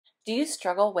Do you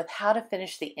struggle with how to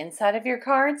finish the inside of your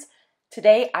cards?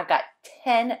 Today I've got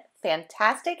 10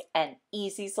 fantastic and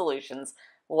easy solutions.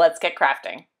 Let's get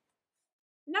crafting.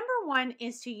 Number one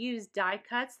is to use die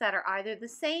cuts that are either the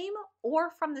same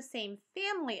or from the same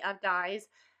family of dies.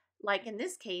 Like in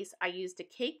this case, I used a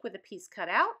cake with a piece cut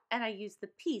out and I used the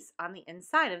piece on the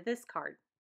inside of this card.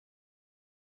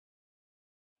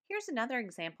 Here's another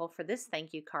example for this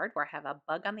thank you card where I have a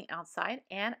bug on the outside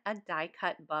and a die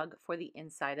cut bug for the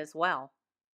inside as well.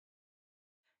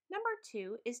 Number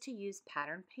two is to use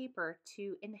pattern paper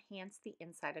to enhance the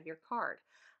inside of your card.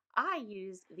 I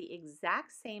used the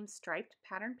exact same striped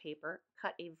pattern paper,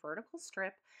 cut a vertical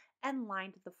strip, and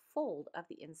lined the fold of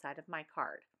the inside of my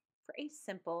card for a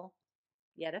simple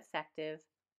yet effective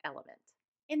element.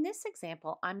 In this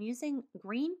example, I'm using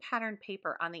green pattern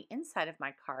paper on the inside of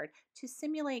my card to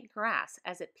simulate grass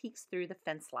as it peeks through the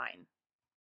fence line.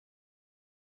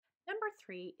 Number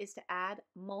three is to add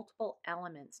multiple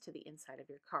elements to the inside of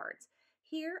your cards.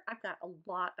 Here I've got a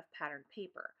lot of pattern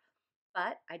paper,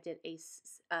 but I did a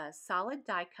solid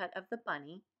die cut of the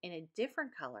bunny in a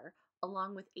different color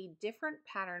along with a different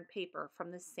pattern paper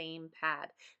from the same pad.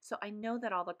 So I know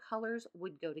that all the colors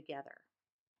would go together.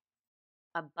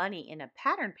 A bunny in a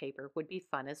pattern paper would be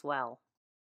fun as well.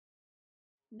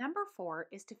 Number four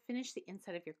is to finish the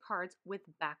inside of your cards with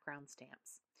background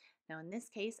stamps. Now in this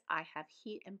case, I have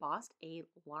heat embossed a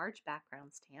large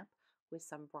background stamp with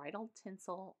some bridal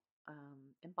tinsel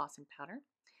embossing powder.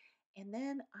 And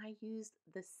then I used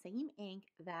the same ink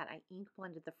that I ink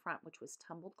blended the front, which was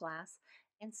tumbled glass,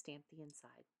 and stamped the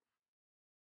inside.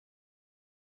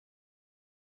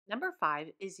 Number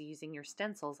five is using your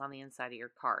stencils on the inside of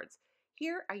your cards.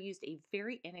 Here I used a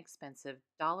very inexpensive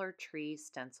Dollar Tree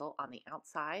stencil on the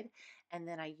outside, and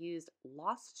then I used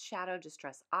Lost Shadow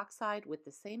Distress Oxide with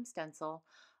the same stencil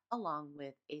along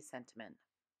with a sentiment.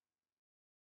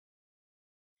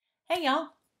 Hey y'all,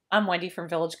 I'm Wendy from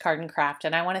Village Card and Craft,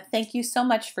 and I want to thank you so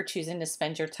much for choosing to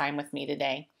spend your time with me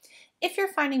today. If you're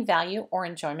finding value or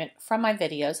enjoyment from my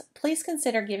videos, please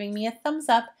consider giving me a thumbs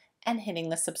up and hitting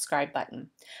the subscribe button.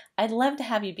 I'd love to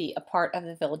have you be a part of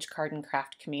the Village Card and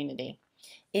Craft community.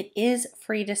 It is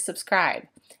free to subscribe,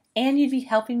 and you'd be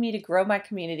helping me to grow my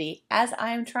community as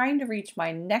I am trying to reach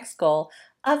my next goal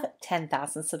of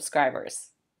 10,000 subscribers.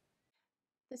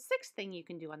 The sixth thing you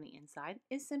can do on the inside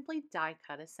is simply die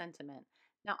cut a sentiment.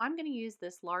 Now I'm going to use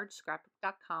this large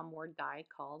scrapbook.com word die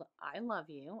called I Love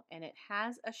You, and it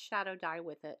has a shadow die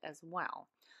with it as well.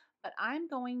 But I'm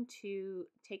going to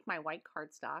take my white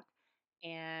cardstock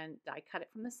and die cut it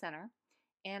from the center,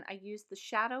 and I used the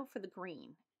shadow for the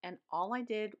green, and all I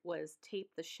did was tape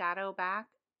the shadow back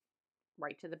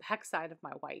right to the back side of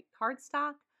my white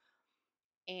cardstock,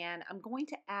 and I'm going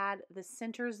to add the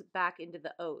centers back into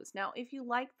the O's. Now, if you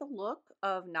like the look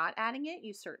of not adding it,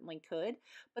 you certainly could,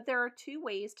 but there are two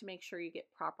ways to make sure you get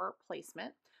proper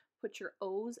placement. Put your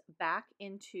O's back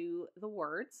into the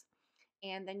words,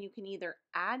 and then you can either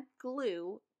add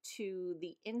glue to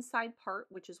the inside part,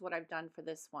 which is what I've done for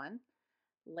this one.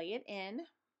 Lay it in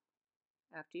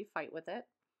after you fight with it.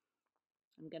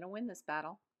 I'm going to win this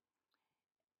battle.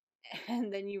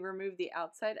 And then you remove the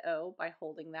outside O by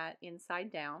holding that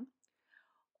inside down.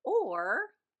 Or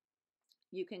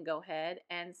you can go ahead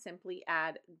and simply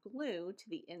add glue to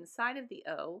the inside of the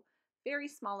O, very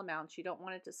small amounts. You don't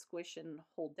want it to squish and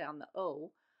hold down the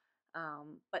O.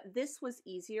 But this was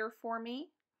easier for me.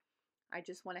 I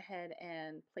just went ahead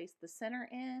and placed the center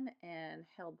in and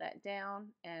held that down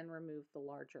and removed the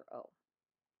larger O.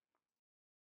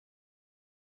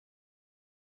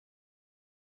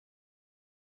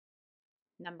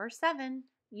 Number seven,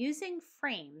 using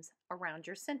frames around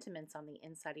your sentiments on the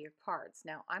inside of your cards.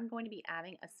 Now I'm going to be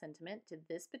adding a sentiment to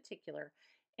this particular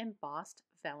embossed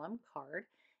vellum card,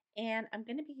 and I'm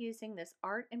going to be using this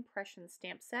art impression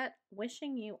stamp set,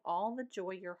 wishing you all the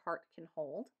joy your heart can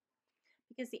hold.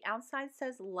 Because the outside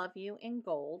says love you in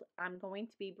gold, I'm going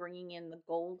to be bringing in the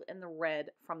gold and the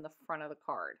red from the front of the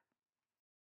card.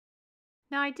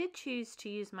 Now I did choose to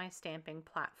use my stamping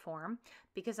platform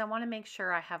because I want to make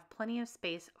sure I have plenty of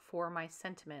space for my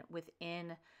sentiment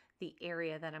within the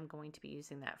area that I'm going to be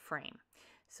using that frame.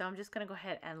 So I'm just going to go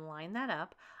ahead and line that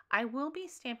up. I will be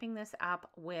stamping this up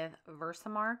with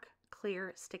Versamark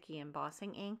clear sticky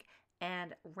embossing ink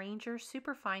and Ranger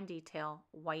Superfine Detail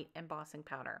white embossing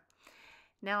powder.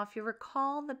 Now if you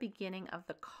recall, the beginning of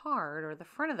the card or the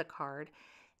front of the card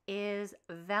is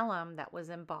vellum that was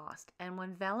embossed, and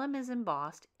when vellum is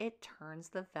embossed it turns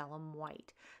the vellum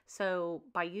white. So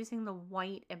by using the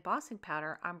white embossing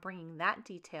powder, I'm bringing that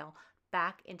detail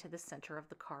back into the center of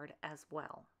the card as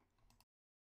well.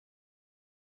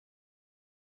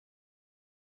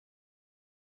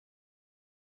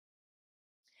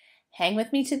 Hang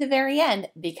with me to the very end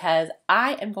because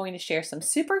I am going to share some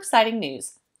super exciting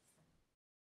news.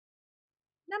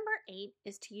 Number 8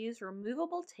 is to use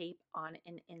removable tape on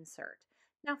an insert.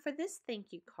 Now for this thank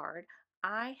you card,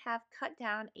 I have cut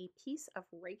down a piece of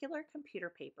regular computer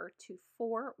paper to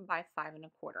 4 by 5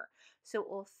 1/4, so it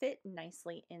will fit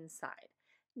nicely inside.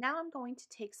 Now I'm going to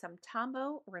take some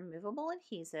Tombow removable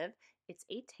adhesive, it's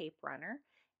a tape runner,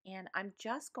 and I'm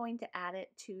just going to add it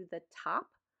to the top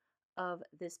of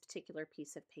this particular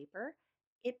piece of paper.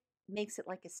 It makes it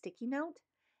like a sticky note,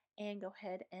 and go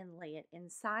ahead and lay it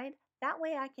inside. That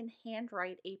way I can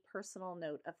handwrite a personal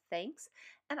note of thanks,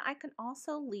 and I can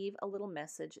also leave a little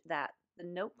message that the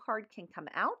note card can come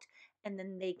out and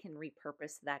then they can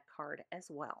repurpose that card as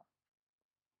well.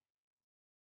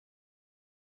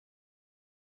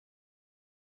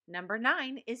 Number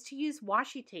 9 is to use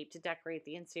washi tape to decorate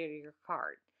the inside of your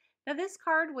card. Now this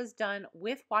card was done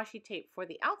with washi tape for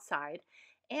the outside,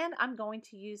 and I'm going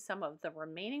to use some of the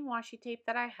remaining washi tape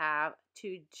that I have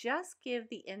to just give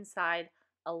the inside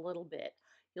a little bit.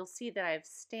 You'll see that I've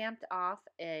stamped off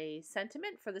a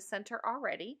sentiment for the center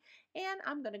already, and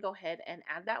I'm going to go ahead and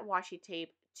add that washi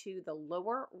tape to the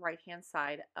lower right hand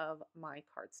side of my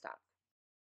cardstock.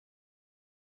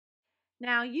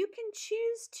 Now you can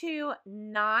choose to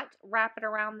not wrap it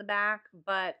around the back,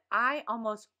 but I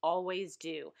almost always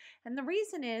do. And the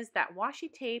reason is that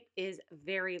washi tape is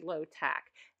very low tack,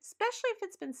 especially if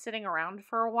it's been sitting around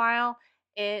for a while.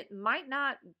 It might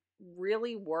not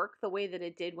really work the way that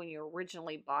it did when you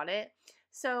originally bought it.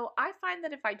 So I find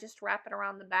that if I just wrap it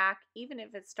around the back, even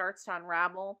if it starts to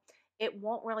unravel, it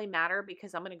won't really matter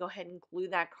because I'm going to go ahead and glue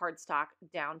that cardstock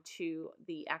down to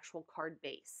the actual card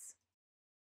base.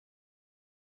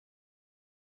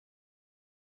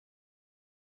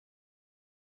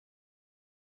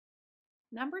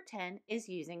 Number 10 is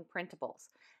using printables.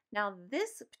 Now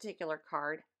this particular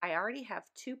card, I already have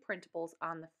 2 printables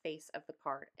on the face of the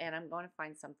card, and I'm going to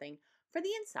find something for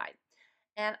the inside.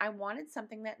 And I wanted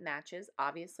something that matches.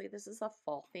 Obviously this is a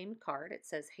fall themed card. It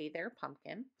says, "Hey there,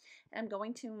 pumpkin." And I'm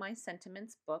going to my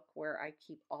sentiments book where I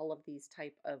keep all of these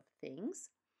type of things.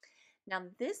 Now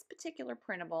this particular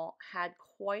printable had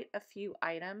quite a few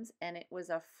items, and it was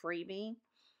a freebie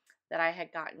that I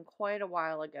had gotten quite a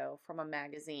while ago from a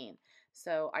magazine.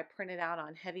 So I printed out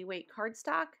on heavyweight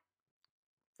cardstock,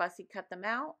 fussy cut them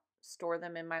out, store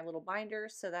them in my little binder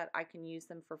so that I can use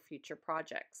them for future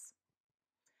projects.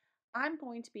 I'm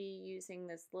going to be using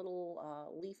this little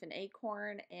leaf and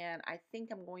acorn, and I think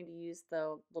I'm going to use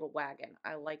the little wagon.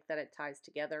 I like that it ties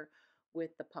together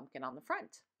with the pumpkin on the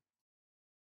front.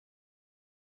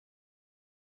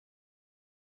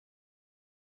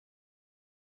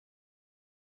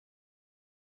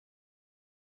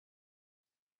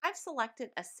 I've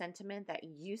selected a sentiment that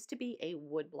used to be a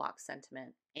woodblock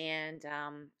sentiment, and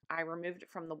I removed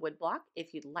it from the woodblock.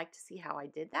 If you'd like to see how I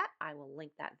did that, I will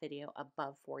link that video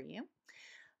above for you.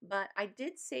 But I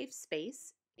did save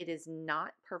space. It is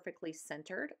not perfectly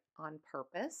centered on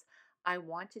purpose. I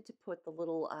wanted to put the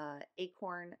little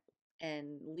acorn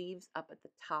and leaves up at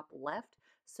the top left,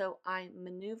 so I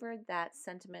maneuvered that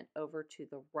sentiment over to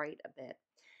the right a bit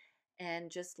and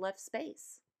just left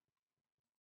space.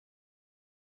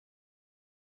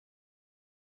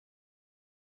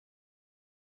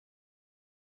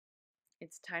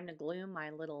 It's time to glue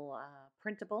my little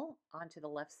printable onto the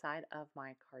left side of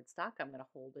my cardstock. I'm going to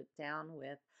hold it down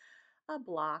with a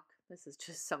block. This is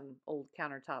just some old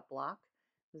countertop block.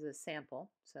 This is a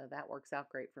sample, so that works out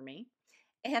great for me.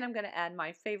 And I'm going to add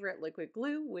my favorite liquid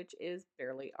glue, which is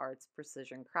Bearly Arts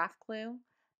Precision Craft Glue.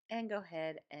 And go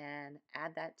ahead and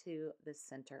add that to the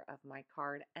center of my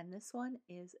card. And this one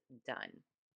is done.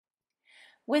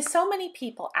 With so many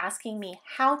people asking me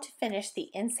how to finish the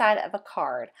inside of a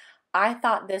card, I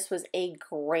thought this was a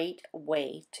great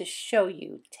way to show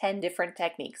you 10 different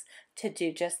techniques to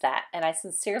do just that. And I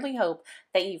sincerely hope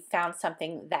that you found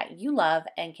something that you love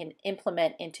and can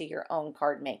implement into your own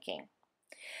card making.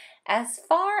 As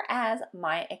far as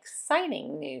my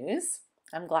exciting news,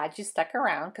 I'm glad you stuck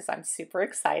around because I'm super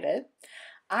excited.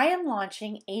 I am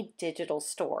launching a digital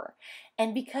store.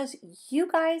 And because you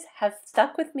guys have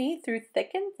stuck with me through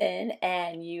thick and thin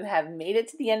and you have made it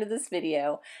to the end of this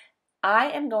video,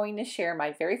 I am going to share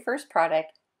my very first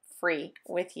product free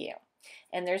with you.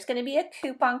 And there's going to be a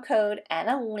coupon code and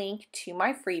a link to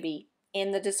my freebie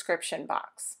in the description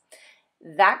box.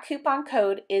 That coupon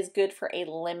code is good for a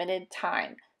limited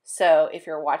time. So if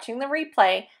you're watching the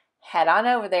replay, head on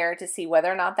over there to see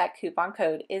whether or not that coupon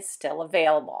code is still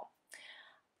available.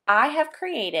 I have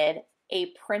created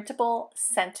a printable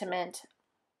sentiment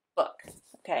book,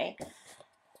 okay?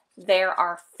 There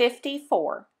are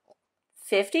 54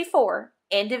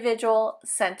 individual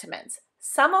sentiments,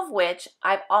 some of which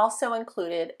I've also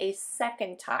included a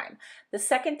second time. The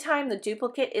second time, the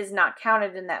duplicate is not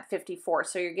counted in that 54,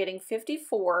 so you're getting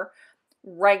 54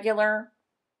 regular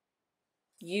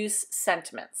use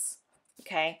sentiments.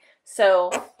 Okay,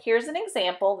 so here's an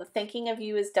example. The thinking of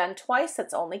you is done twice.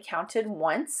 That's only counted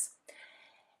once.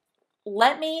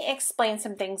 Let me explain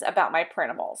some things about my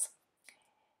printables.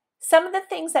 Some of the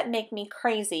things that make me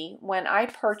crazy when I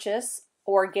purchase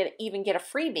or even get a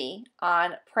freebie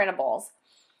on printables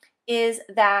is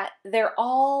that they're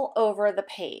all over the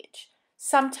page.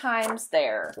 Sometimes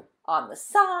they're on the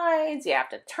sides, you have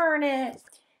to turn it.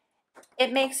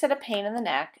 It makes it a pain in the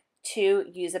neck to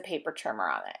use a paper trimmer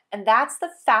on it. And that's the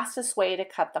fastest way to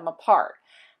cut them apart.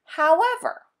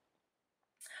 However,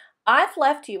 I've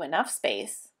left you enough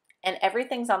space and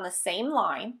everything's on the same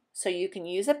line, so you can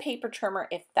use a paper trimmer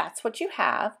if that's what you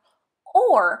have,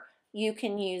 or you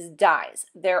can use dies.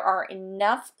 There are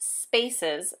enough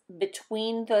spaces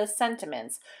between the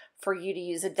sentiments for you to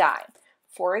use a die.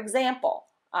 For example,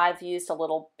 I've used a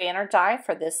little banner die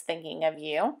for this thinking of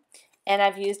you, and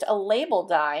I've used a label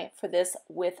die for this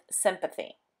with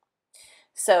sympathy.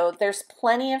 So there's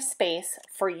plenty of space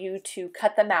for you to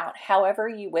cut them out however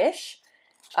you wish.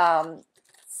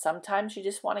 Sometimes you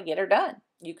just want to get her done.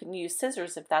 You can use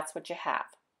scissors if that's what you have.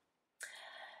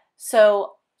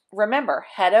 So remember,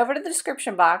 head over to the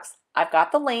description box. I've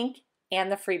got the link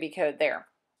and the freebie code there.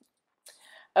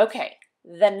 Okay,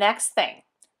 the next thing.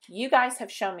 You guys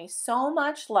have shown me so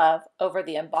much love over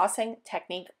the embossing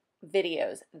technique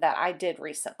videos that I did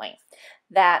recently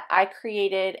that I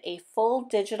created a full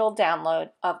digital download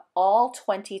of all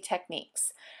 20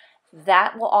 techniques.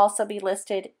 That will also be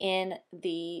listed in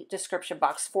the description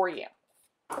box for you.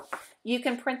 You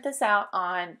can print this out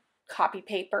on copy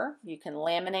paper, you can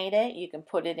laminate it, you can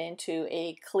put it into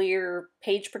a clear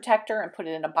page protector and put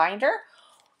it in a binder.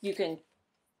 You can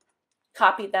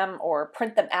copy them or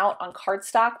print them out on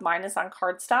cardstock. Mine is on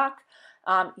cardstock.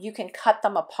 You can cut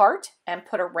them apart and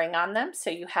put a ring on them, so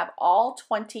you have all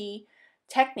 20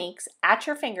 techniques at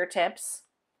your fingertips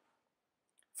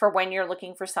for when you're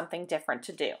looking for something different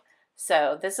to do.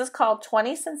 So this is called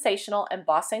 20 Sensational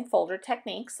Embossing Folder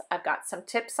Techniques. I've got some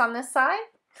tips on this side,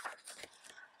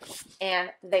 and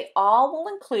they all will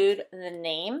include the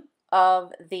name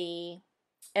of the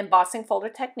embossing folder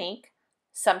technique,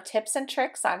 some tips and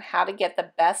tricks on how to get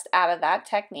the best out of that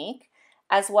technique,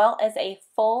 as well as a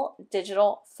full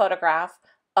digital photograph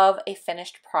of a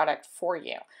finished product for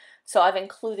you. So I've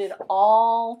included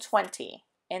all 20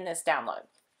 in this download.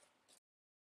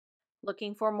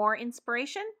 Looking for more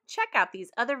inspiration? Check out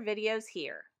these other videos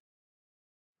here.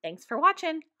 Thanks for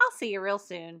watching. I'll see you real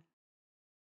soon.